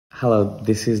Hello,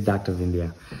 this is Dr.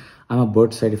 Vindhya. I'm a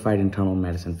board-certified internal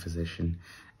medicine physician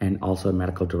and also a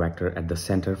medical director at the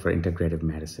Center for Integrative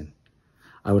Medicine.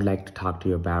 I would like to talk to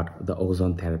you about the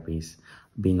ozone therapies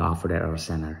being offered at our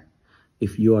center.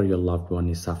 If you or your loved one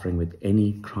is suffering with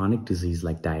any chronic disease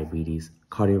like diabetes,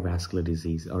 cardiovascular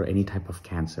disease, or any type of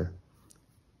cancer,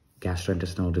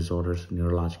 gastrointestinal disorders,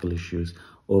 neurological issues,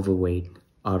 overweight,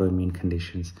 autoimmune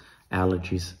conditions,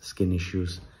 allergies, skin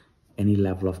issues, any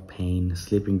level of pain,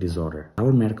 sleeping disorder.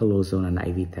 Our medical ozone and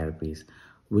IV therapies,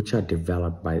 which are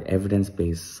developed by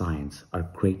evidence-based science, are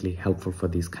greatly helpful for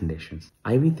these conditions.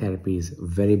 IV therapy is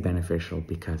very beneficial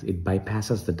because it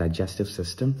bypasses the digestive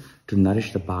system to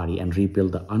nourish the body and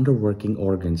rebuild the underworking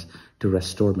organs to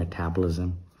restore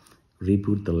metabolism,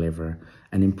 reboot the liver,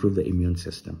 and improve the immune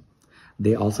system.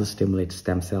 They also stimulate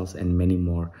stem cells, and many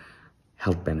more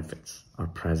health benefits are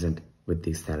present with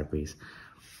these therapies.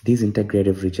 These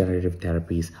integrative regenerative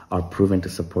therapies are proven to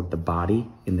support the body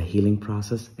in the healing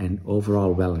process and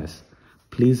overall wellness.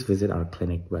 Please visit our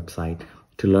clinic website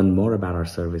to learn more about our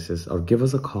services or give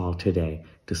us a call today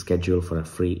to schedule for a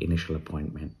free initial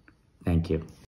appointment. Thank you.